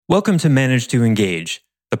Welcome to Manage to Engage,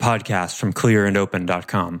 the podcast from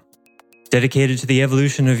clearandopen.com, dedicated to the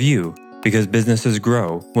evolution of you because businesses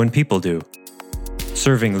grow when people do.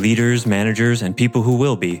 Serving leaders, managers, and people who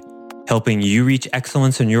will be, helping you reach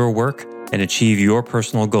excellence in your work and achieve your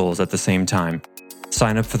personal goals at the same time.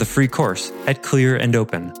 Sign up for the free course at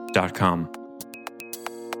clearandopen.com.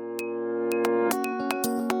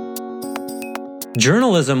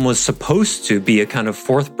 Journalism was supposed to be a kind of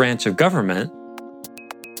fourth branch of government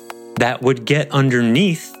that would get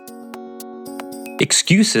underneath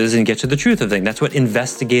excuses and get to the truth of things. That's what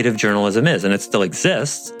investigative journalism is, and it still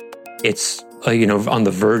exists. It's on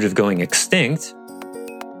the verge of going extinct.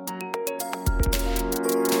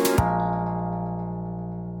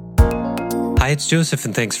 Hi, it's Joseph,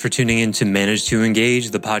 and thanks for tuning in to Manage to Engage,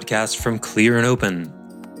 the podcast from Clear and Open.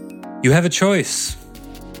 You have a choice.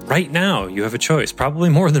 Right now, you have a choice, probably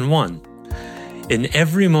more than one. In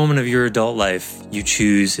every moment of your adult life, you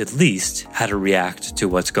choose at least how to react to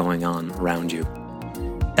what's going on around you.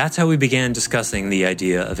 That's how we began discussing the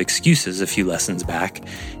idea of excuses a few lessons back.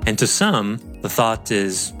 And to some, the thought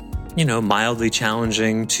is, mildly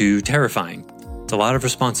challenging to terrifying. It's a lot of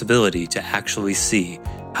responsibility to actually see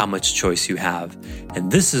how much choice you have.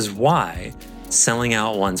 And this is why selling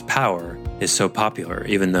out one's power is so popular,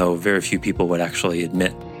 even though very few people would actually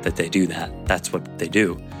admit that they do that. That's what they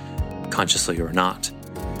do, consciously or not.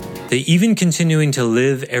 Even continuing to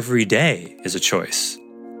live every day is a choice.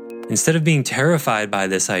 Instead of being terrified by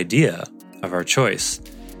this idea of our choice,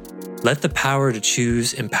 let the power to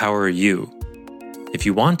choose empower you. If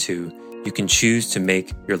you want to, you can choose to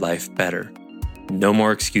make your life better. No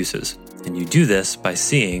more excuses. And you do this by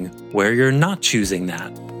seeing where you're not choosing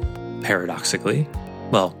that. Paradoxically,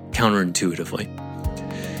 counterintuitively.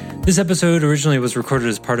 This episode originally was recorded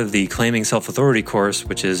as part of the Claiming Self-Authority course,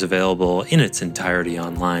 which is available in its entirety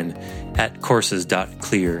online at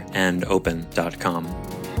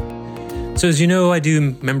courses.clearandopen.com. So as you know, I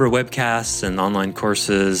do member webcasts and online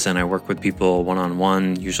courses, and I work with people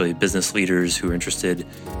one-on-one, usually business leaders who are interested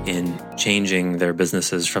in changing their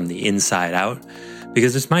businesses from the inside out,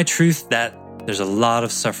 because it's my truth that there's a lot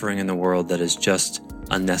of suffering in the world that is just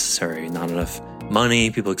unnecessary. Not enough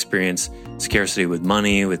money. People experience scarcity with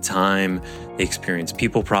money, with time. They experience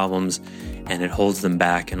people problems, and it holds them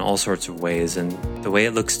back in all sorts of ways. And the way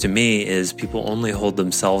it looks to me is people only hold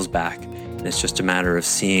themselves back. And it's just a matter of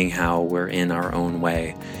seeing how we're in our own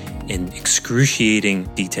way in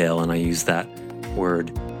excruciating detail. And I use that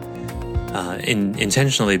word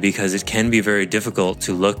intentionally because it can be very difficult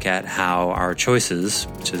to look at how our choices,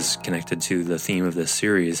 which is connected to the theme of this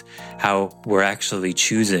series, how we're actually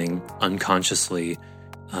choosing unconsciously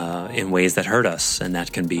in ways that hurt us, and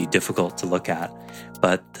that can be difficult to look at.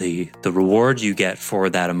 But the reward you get for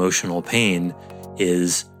that emotional pain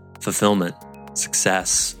is fulfillment,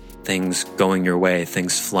 success, things going your way,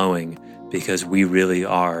 things flowing, because we really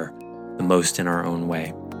are the most in our own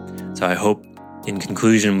way. So I hope in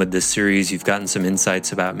conclusion with this series, you've gotten some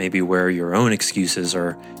insights about maybe where your own excuses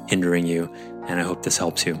are hindering you, and I hope this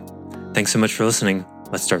helps you. Thanks so much for listening.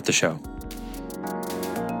 Let's start the show.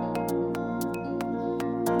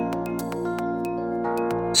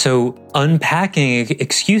 So unpacking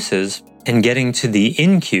excuses and getting to the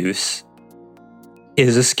incuse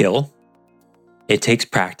is a skill. It takes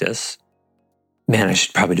practice. Man, I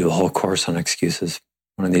should probably do a whole course on excuses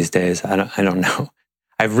one of these days. I don't know.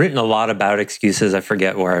 I've written a lot about excuses. I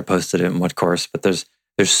forget where I posted it in what course, but there's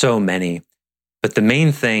so many. But the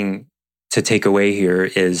main thing to take away here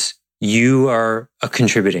is you are a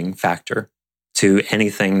contributing factor to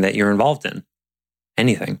anything that you're involved in.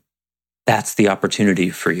 Anything. That's the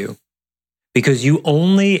opportunity for you. Because you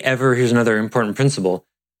only ever, here's another important principle,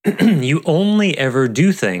 you only ever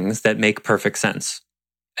do things that make perfect sense.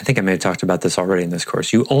 I think I may have talked about this already in this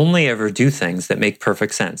course. You only ever do things that make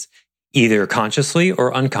perfect sense, either consciously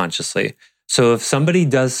or unconsciously. So if somebody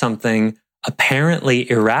does something apparently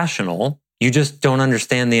irrational, you just don't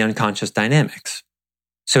understand the unconscious dynamics.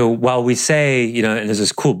 So while we say, and there's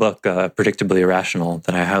this cool book, Predictably Irrational,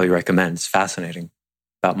 that I highly recommend. It's fascinating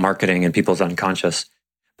about marketing and people's unconscious.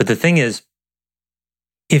 But the thing is,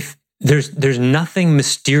 if there's nothing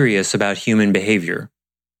mysterious about human behavior,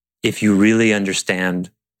 if you really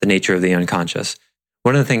understand the nature of the unconscious.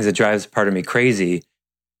 One of the things that drives part of me crazy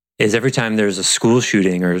is every time there's a school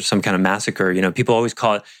shooting or some kind of massacre, people always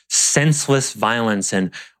call it senseless violence.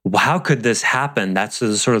 And how could this happen? That's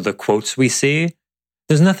sort of the quotes we see.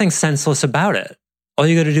 There's nothing senseless about it. All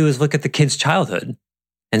you got to do is look at the kid's childhood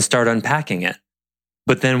and start unpacking it.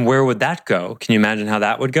 But then where would that go? Can you imagine how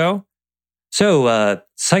that would go? So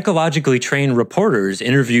psychologically trained reporters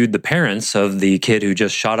interviewed the parents of the kid who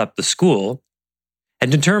just shot up the school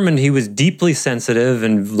and determined he was deeply sensitive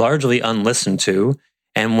and largely unlistened to.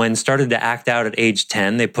 And when started to act out at age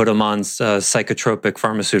 10, they put him on psychotropic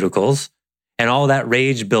pharmaceuticals, and all that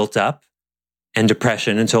rage built up and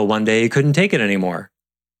depression until one day he couldn't take it anymore.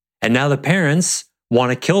 And now the parents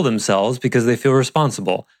want to kill themselves because they feel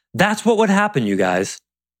responsible. That's what would happen, you guys.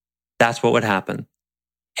 That's what would happen.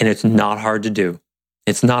 And it's not hard to do.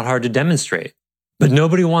 It's not hard to demonstrate. But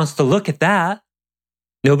nobody wants to look at that.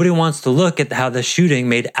 Nobody wants to look at how the shooting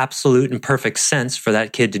made absolute and perfect sense for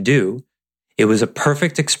that kid to do. It was a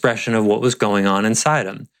perfect expression of what was going on inside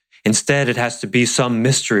him. Instead, it has to be some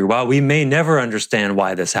mystery. While we may never understand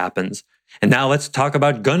why this happens. And now let's talk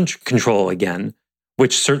about gun control again,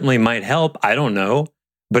 which certainly might help. I don't know,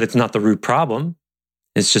 but it's not the root problem.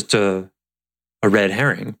 It's just a red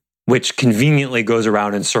herring, which conveniently goes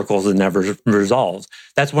around in circles and never resolves.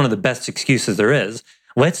 That's one of the best excuses there is.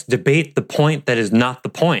 Let's debate the point that is not the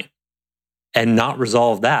point and not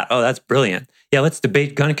resolve that. Oh, that's brilliant. Yeah, let's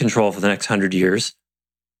debate gun control for the next 100 years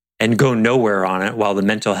and go nowhere on it while the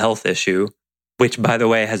mental health issue, which, by the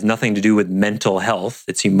way, has nothing to do with mental health,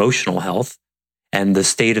 it's emotional health. And the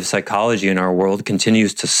state of psychology in our world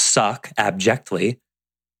continues to suck abjectly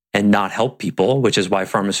and not help people, which is why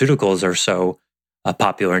pharmaceuticals are so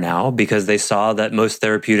popular now, because they saw that most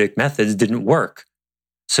therapeutic methods didn't work.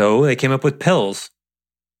 So they came up with pills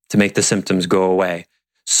to make the symptoms go away.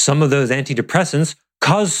 Some of those antidepressants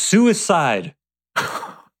cause suicide.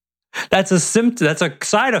 That's a symptom. That's a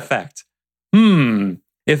side effect.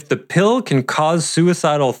 If the pill can cause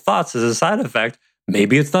suicidal thoughts as a side effect,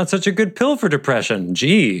 maybe it's not such a good pill for depression.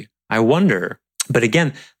 Gee, I wonder. But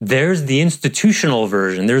again, there's the institutional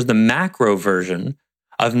version. There's the macro version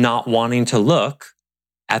of not wanting to look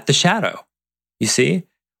at the shadow. You see?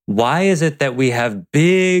 Why is it that we have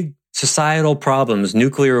big societal problems,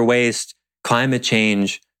 nuclear waste, climate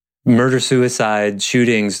change, murder-suicide,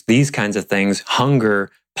 shootings, these kinds of things,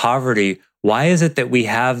 hunger, poverty? Why is it that we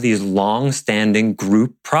have these long-standing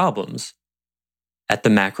group problems at the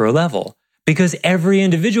macro level? Because every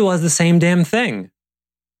individual has the same damn thing.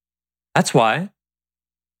 That's why.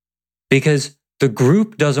 Because the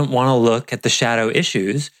group doesn't want to look at the shadow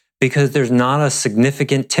issues because there's not a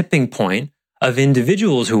significant tipping point of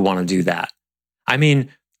individuals who want to do that. I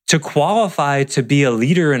mean, to qualify to be a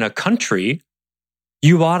leader in a country,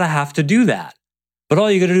 you ought to have to do that. But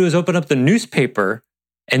all you got to do is open up the newspaper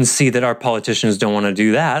and see that our politicians don't want to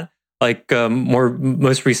do that. Like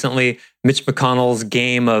most recently, Mitch McConnell's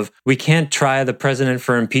game of we can't try the president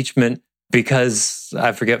for impeachment because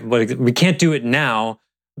I forget what we can't do it now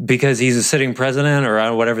because he's a sitting president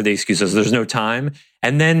or whatever the excuse is. There's no time.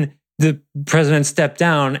 And then the president stepped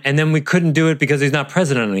down and then we couldn't do it because he's not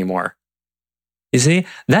president anymore. You see,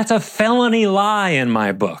 that's a felony lie in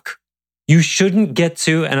my book. You shouldn't get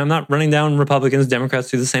to, and I'm not running down Republicans, Democrats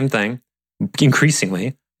do the same thing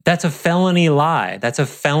increasingly. That's a felony lie. That's a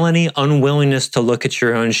felony unwillingness to look at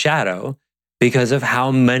your own shadow because of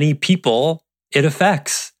how many people it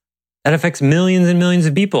affects. That affects millions and millions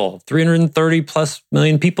of people, 330 plus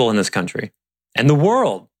million people in this country and the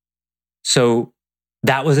world. So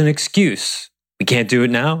that was an excuse. We can't do it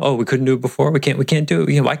now. Oh, we couldn't do it before. We can't do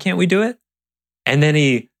it. Why can't we do it? And then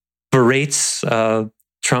he berates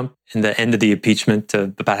Trump in the end of the impeachment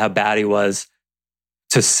about how bad he was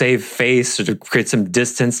to save face or to create some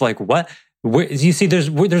distance. Like what? You see, there's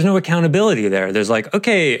no accountability there. There's like,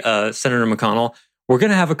 okay, Senator McConnell, we're going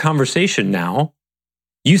to have a conversation now.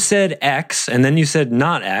 You said X, and then you said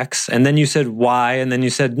not X, and then you said Y, and then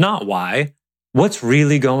you said not Y. What's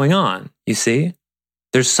really going on? You see,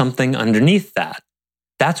 there's something underneath that.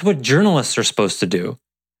 That's what journalists are supposed to do.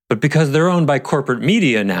 But because they're owned by corporate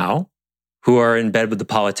media now, who are in bed with the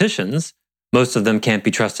politicians, most of them can't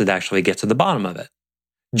be trusted to actually get to the bottom of it.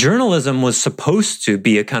 Journalism was supposed to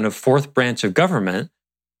be a kind of fourth branch of government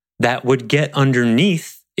that would get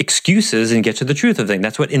underneath excuses and get to the truth of things.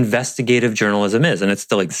 That's what investigative journalism is, and it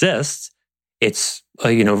still exists. It's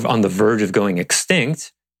on the verge of going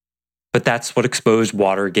extinct, but that's what exposed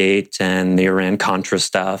Watergate and the Iran-Contra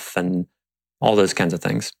stuff and all those kinds of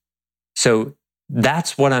things. So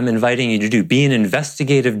that's what I'm inviting you to do. Be an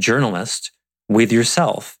investigative journalist with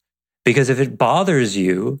yourself. Because if it bothers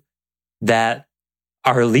you that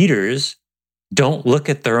our leaders don't look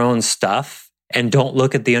at their own stuff and don't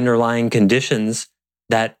look at the underlying conditions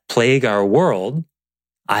that plague our world,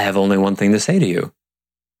 I have only one thing to say to you.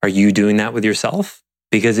 Are you doing that with yourself?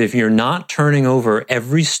 Because if you're not turning over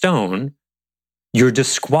every stone, you're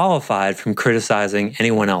disqualified from criticizing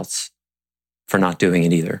anyone else for not doing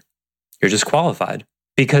it either. You're disqualified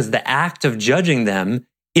because the act of judging them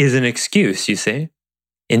is an excuse, you see?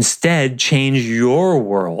 Instead, change your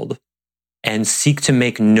world and seek to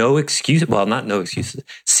make no excuse. Well, not no excuses.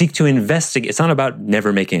 Seek to investigate. It's not about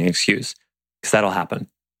never making an excuse, because that'll happen.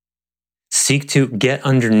 Seek to get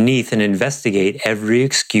underneath and investigate every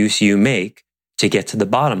excuse you make to get to the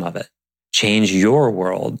bottom of it. Change your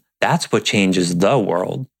world. That's what changes the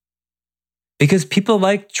world. Because people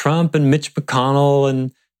like Trump and Mitch McConnell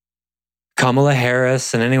and Kamala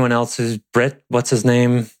Harris and anyone else who's Brett, what's his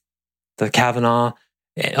name? The Kavanaugh.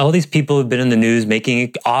 All these people have been in the news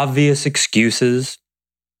making obvious excuses.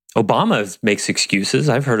 Obama makes excuses.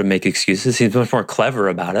 I've heard him make excuses. He's much more clever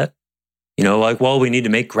about it. Like, well, we need to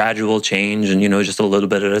make gradual change and, just a little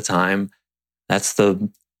bit at a time.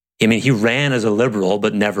 He ran as a liberal,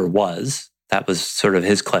 but never was. That was sort of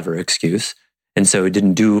his clever excuse. And so it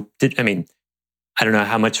I don't know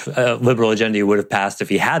how much liberal agenda he would have passed if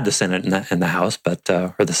he had the Senate and the House, but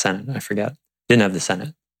or the Senate, I forget. Didn't have the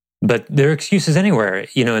Senate. But there are excuses anywhere,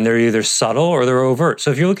 and they're either subtle or they're overt.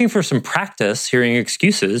 So if you're looking for some practice hearing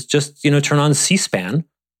excuses, just, turn on C-SPAN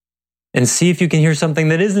and see if you can hear something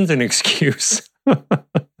that isn't an excuse.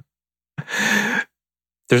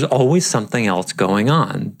 There's always something else going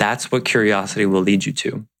on. That's what curiosity will lead you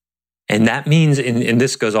to. And that means, and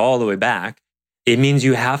this goes all the way back, it means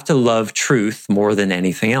you have to love truth more than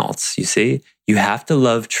anything else. You see, you have to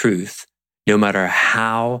love truth no matter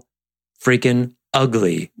how freaking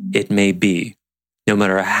ugly it may be, no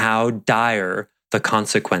matter how dire the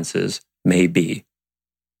consequences may be.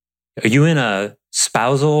 Are you in a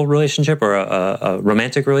spousal relationship or a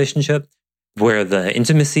romantic relationship where the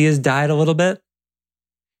intimacy has died a little bit?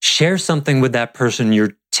 Share something with that person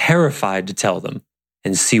you're terrified to tell them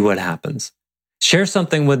and see what happens. Share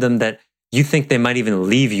something with them that you think they might even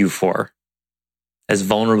leave you for, as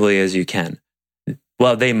vulnerably as you can.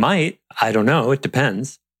 Well, they might. I don't know. It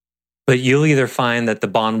depends. But you'll either find that the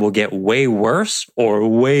bond will get way worse or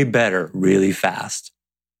way better really fast.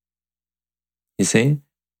 You see?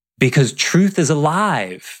 Because truth is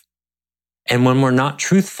alive. And when we're not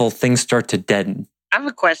truthful, things start to deaden. I have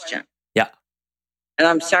a question. Yeah. And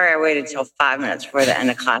I'm sorry I waited till 5 minutes before the end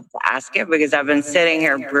of class to ask it, because I've been sitting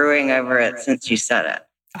here brewing over it since you said it.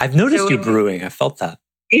 I've noticed you brewing. I felt that.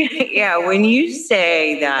 Yeah. When you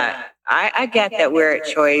say that, I get that we're at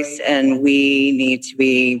choice and we need to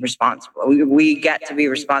be responsible. We get to be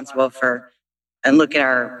responsible for and look at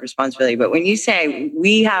our responsibility. But when you say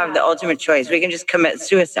we have the ultimate choice, we can just commit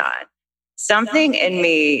suicide. Something in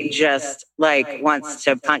me just wants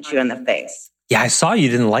to punch you in the face. Yeah, I saw you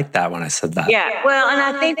didn't like that when I said that. Yeah, well, and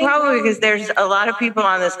I think probably because there's a lot of people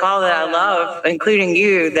on this call that I love, including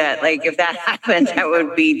you, that if that happened, that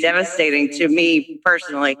would be devastating to me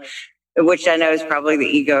personally, which I know is probably the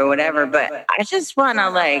ego or whatever. But I just want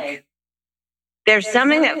to there's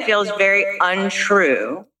something that feels very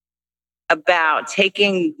untrue about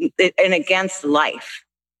taking it and against life.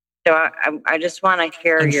 So I just want to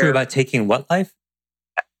hear untrue about taking what life?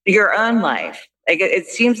 Your own life. It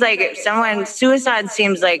seems like suicide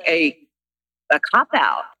seems like a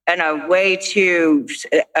cop-out and a way to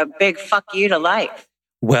a big fuck you to life.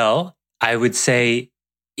 Well, I would say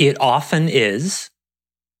it often is,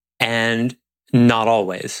 and not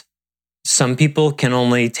always. Some people can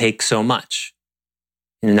only take so much.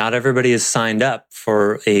 Not everybody is signed up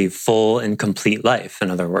for a full and complete life, in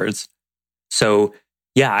other words. So,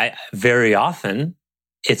 yeah, very often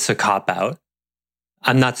it's a cop-out.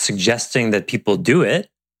 I'm not suggesting that people do it.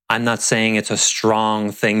 I'm not saying it's a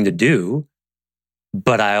strong thing to do,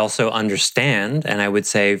 but I also understand. And I would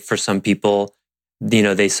say for some people,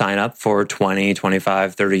 they sign up for 20,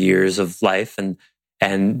 25, 30 years of life and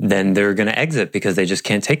then they're going to exit because they just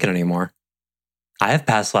can't take it anymore. I have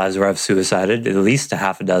past lives where I've suicided at least a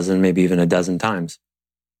half a dozen, maybe even a dozen times.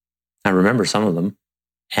 I remember some of them.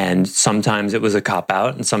 And sometimes it was a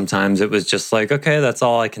cop-out and sometimes it was just okay, that's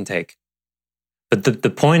all I can take. But the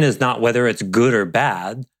point is not whether it's good or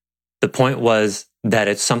bad. The point was that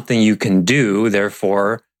it's something you can do.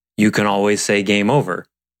 Therefore, you can always say game over.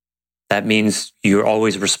 That means you're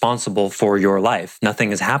always responsible for your life.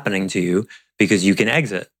 Nothing is happening to you because you can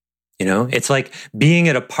exit. It's like being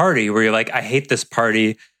at a party where you're I hate this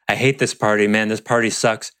party. I hate this party. Man, this party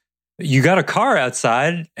sucks. You got a car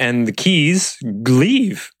outside and the keys,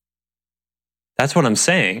 leave. That's what I'm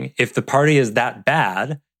saying. If the party is that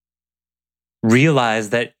bad, realize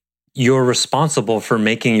that you're responsible for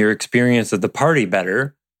making your experience of the party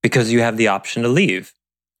better because you have the option to leave.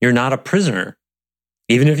 You're not a prisoner.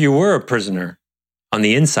 Even if you were a prisoner, on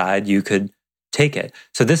the inside, you could take it.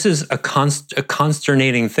 So this is a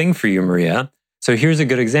consternating thing for you, Maria. So here's a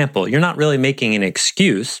good example. You're not really making an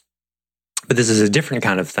excuse, but this is a different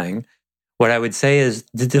kind of thing. What I would say is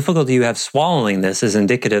the difficulty you have swallowing this is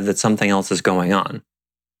indicative that something else is going on.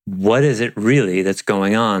 what is it really that's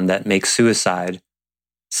going on that makes suicide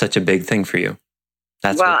such a big thing for you?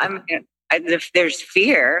 That's if there's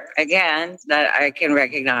fear, again, that I can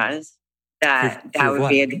recognize, that would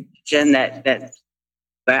be a decision that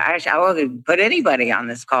but I wouldn't put anybody on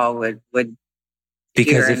this call would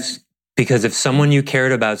because if someone you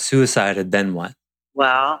cared about suicided, then what?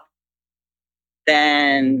 Well,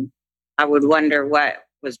 then I would wonder what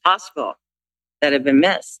was possible that had been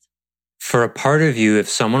missed. For a part of you, if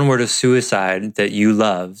someone were to suicide that you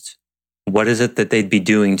loved, what is it that they'd be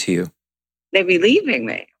doing to you? They'd be leaving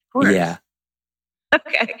me, of course. Yeah.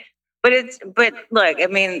 Okay. But look, I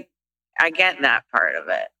mean, I get that part of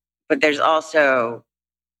it. But there's also,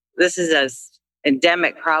 this is an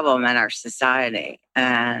endemic problem in our society.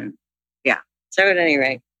 And yeah. So at any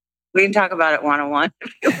rate, we can talk about it one-on-one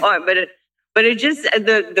if you want, but it just,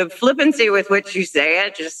 the flippancy with which you say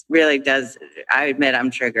it just really does, I admit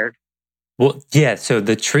I'm triggered. Well, yeah. So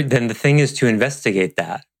then the thing is to investigate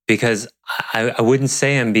that, because I wouldn't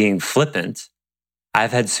say I'm being flippant.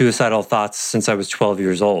 I've had suicidal thoughts since I was 12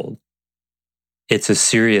 years old. It's a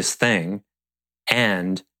serious thing.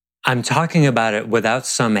 And I'm talking about it without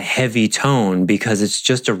some heavy tone because it's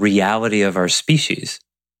just a reality of our species.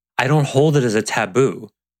 I don't hold it as a taboo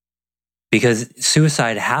because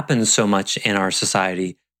suicide happens so much in our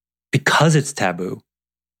society because it's taboo.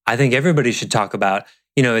 I think everybody should talk about,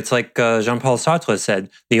 it's like Jean-Paul Sartre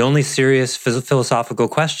said, the only serious philosophical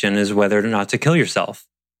question is whether or not to kill yourself.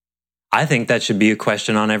 I think that should be a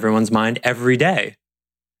question on everyone's mind every day.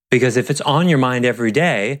 Because if it's on your mind every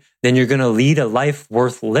day, then you're going to lead a life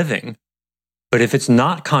worth living. But if it's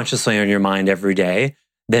not consciously on your mind every day,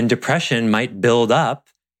 then depression might build up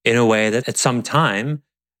in a way that at some time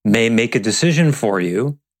may make a decision for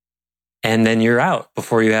you, and then you're out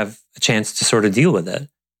before you have a chance to sort of deal with it.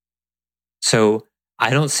 So I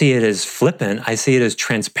don't see it as flippant. I see it as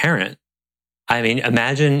transparent. I mean,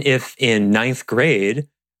 imagine if in 9th grade,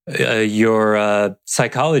 your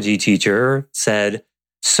psychology teacher said,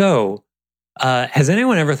 so, has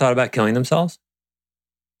anyone ever thought about killing themselves?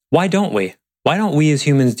 Why don't we? Why don't we as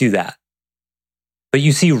humans do that? But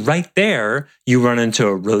you see right there, you run into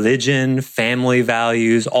religion, family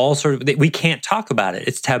values, all sort of, we can't talk about it.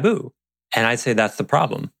 It's taboo. And I'd say that's the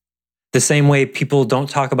problem. The same way people don't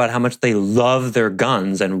talk about how much they love their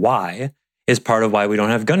guns and why is part of why we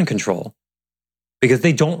don't have gun control. Because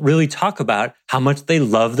they don't really talk about how much they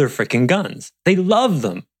love their freaking guns. They love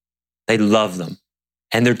them. They love them.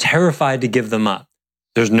 And they're terrified to give them up.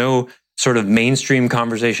 There's no sort of mainstream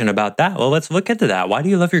conversation about that. Well, let's look into that. Why do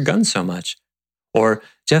you love your guns so much? Or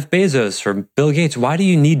Jeff Bezos or Bill Gates, why do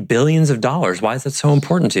you need billions of dollars? Why is that so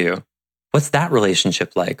important to you? What's that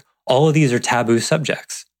relationship like? All of these are taboo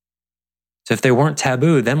subjects. So if they weren't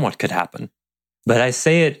taboo, then what could happen? But I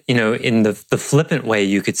say it, in the flippant way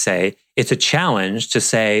you could say, it's a challenge to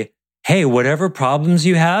say, hey, whatever problems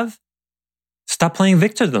you have, stop playing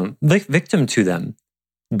victim to them.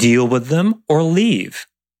 Deal with them or leave.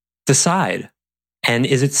 Decide. And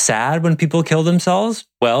is it sad when people kill themselves?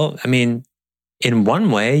 Well, I mean, in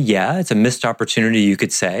one way, yeah, it's a missed opportunity, you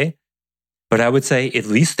could say. But I would say at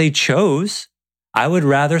least they chose. I would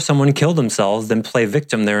rather someone kill themselves than play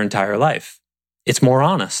victim their entire life. It's more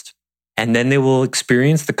honest. And then they will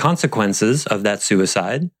experience the consequences of that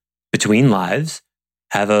suicide between lives,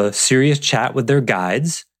 have a serious chat with their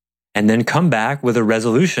guides, and then come back with a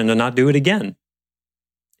resolution to not do it again.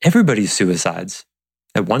 Everybody suicides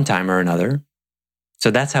at one time or another. So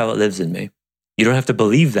that's how it lives in me. You don't have to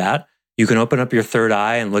believe that. You can open up your third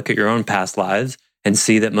eye and look at your own past lives and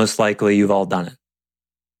see that most likely you've all done it.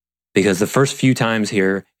 Because the first few times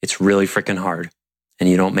here, it's really freaking hard and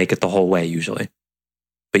you don't make it the whole way usually.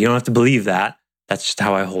 But you don't have to believe that. That's just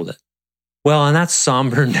how I hold it. Well, on that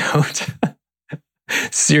somber note,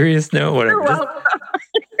 serious note, whatever. You're welcome.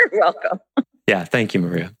 You're welcome. Yeah, thank you,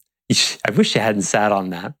 Maria. I wish you hadn't sat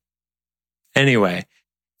on that. Anyway,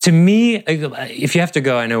 to me, if you have to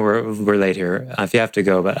go, I know we're late here. If you have to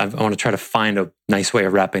go, but I want to try to find a nice way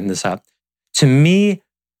of wrapping this up. To me,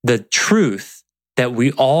 the truth that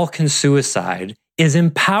we all can suicide is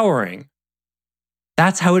empowering.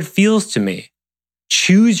 That's how it feels to me.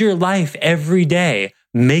 Choose your life every day.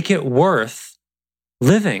 Make it worth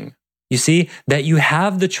living. You see, that you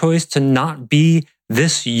have the choice to not be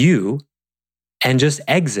this you and just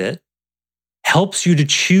exit helps you to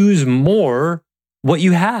choose more what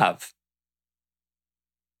you have.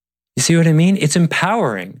 You see what I mean? It's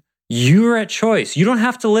empowering. You're at choice. You don't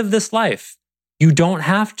have to live this life. You don't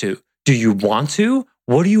have to. Do you want to?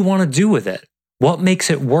 What do you want to do with it? What makes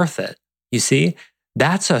it worth it? You see,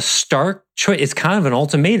 that's a stark choice. It's kind of an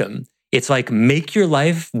ultimatum. It's like, make your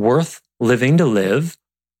life worth living to live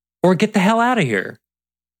or get the hell out of here.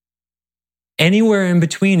 Anywhere in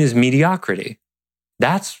between is mediocrity.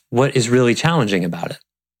 That's what is really challenging about it.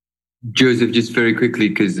 Joseph, just very quickly,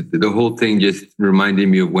 because the whole thing just reminded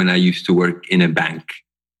me of when I used to work in a bank.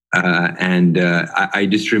 I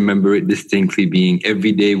just remember it distinctly being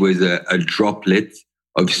every day was a droplet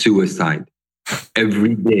of suicide.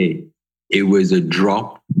 Every day it was a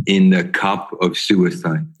drop in the cup of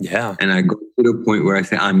suicide. Yeah. And I got to the point where I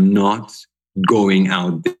said, I'm not going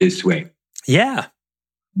out this way. Yeah.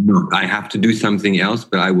 No, I have to do something else,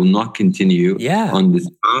 but I will not continue on this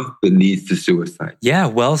path that leads to suicide. Yeah,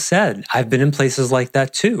 well said. I've been in places like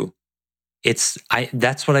that too.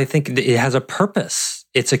 That's what I think. It has a purpose.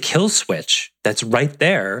 It's a kill switch that's right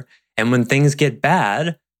there. And when things get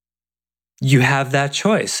bad, you have that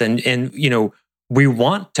choice. And we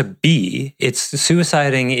want to be.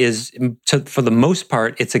 Suiciding is, for the most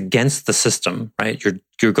part, it's against the system, right?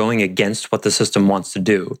 You're going against what the system wants to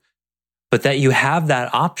do. But that you have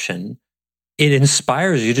that option, it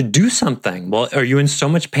inspires you to do something. Well, are you in so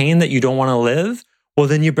much pain that you don't want to live? Well,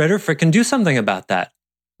 then you better frickin' do something about that,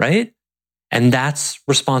 right? And that's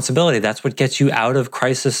responsibility. That's what gets you out of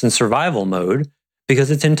crisis and survival mode,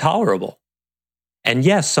 because it's intolerable. And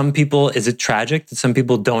yes, is it tragic that some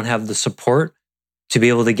people don't have the support to be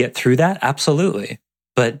able to get through that? Absolutely.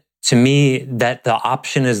 But to me, that the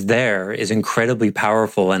option is there is incredibly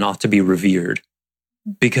powerful and ought to be revered.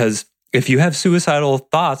 Because if you have suicidal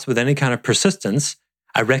thoughts with any kind of persistence,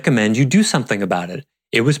 I recommend you do something about it.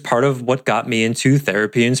 It was part of what got me into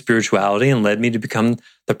therapy and spirituality and led me to become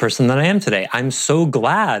the person that I am today. I'm so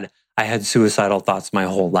glad I had suicidal thoughts my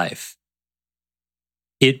whole life.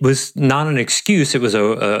 It was not an excuse. It was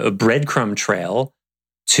a breadcrumb trail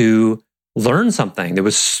to learn something. There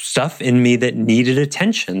was stuff in me that needed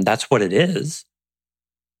attention. That's what it is.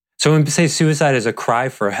 So when we say suicide is a cry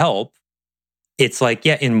for help, it's like,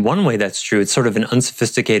 yeah, in one way that's true. It's sort of an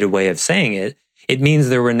unsophisticated way of saying it. It means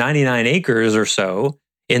there were 99 acres or so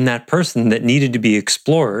in that person that needed to be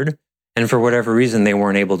explored, and for whatever reason, they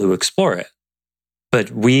weren't able to explore it. But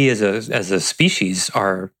we as a species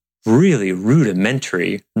are really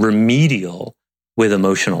rudimentary, remedial with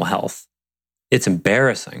emotional health. It's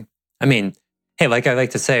embarrassing. I mean, hey, like I like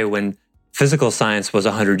to say, when physical science was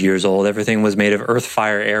 100 years old, everything was made of earth,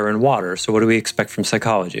 fire, air, and water. So what do we expect from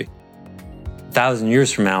psychology? 1,000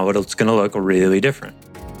 years from now, it's going to look really different.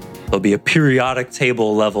 There'll be a periodic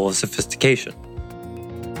table level of sophistication.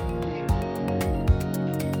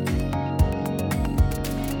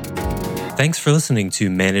 Thanks for listening to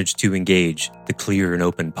Manage to Engage, the Clear and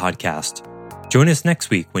Open podcast. Join us next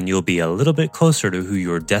week when you'll be a little bit closer to who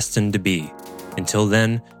you're destined to be. Until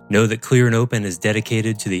then, know that Clear and Open is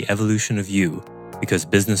dedicated to the evolution of you, because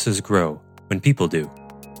businesses grow when people do.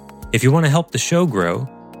 If you want to help the show grow,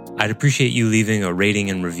 I'd appreciate you leaving a rating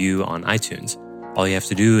and review on iTunes. All you have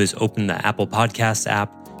to do is open the Apple Podcasts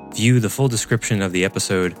app, view the full description of the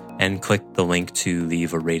episode, and click the link to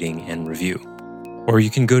leave a rating and review. Or you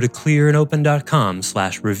can go to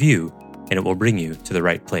clearandopen.com/review, and it will bring you to the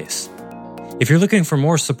right place. If you're looking for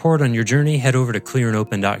more support on your journey, head over to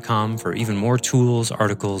clearandopen.com for even more tools,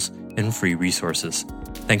 articles, and free resources.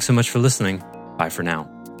 Thanks so much for listening. Bye for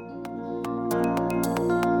now.